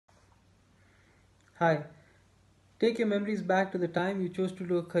Hi, take your memories back to the time you chose to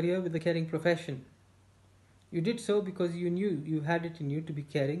do a career with a caring profession. You did so because you knew you had it in you to be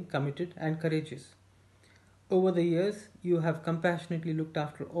caring, committed, and courageous. Over the years, you have compassionately looked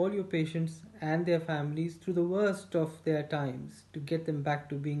after all your patients and their families through the worst of their times to get them back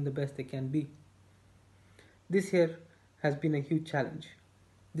to being the best they can be. This year has been a huge challenge.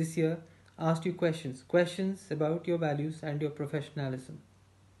 This year asked you questions about your values and your professionalism.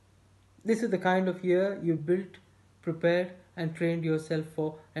 This is the kind of year you built, prepared, and trained yourself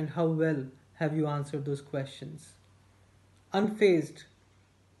for, and how well have you answered those questions? Unfazed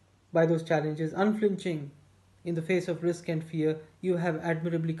by those challenges, unflinching in the face of risk and fear, you have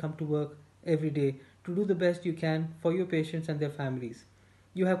admirably come to work every day to do the best you can for your patients and their families.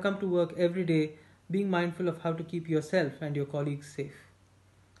 You have come to work every day being mindful of how to keep yourself and your colleagues safe.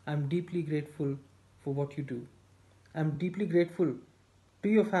 I'm deeply grateful for what you do. I'm deeply grateful to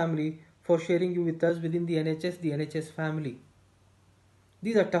your family for sharing you with us within the NHS family.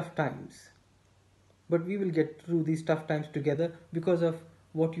 These are tough times, but we will get through these tough times together because of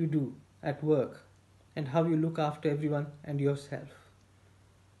what you do at work and how you look after everyone and yourself.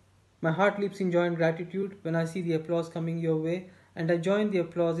 My heart leaps in joy and gratitude when I see the applause coming your way, and I join the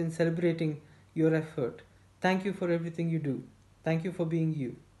applause in celebrating your effort. Thank you for everything you do. Thank you for being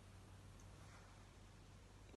you.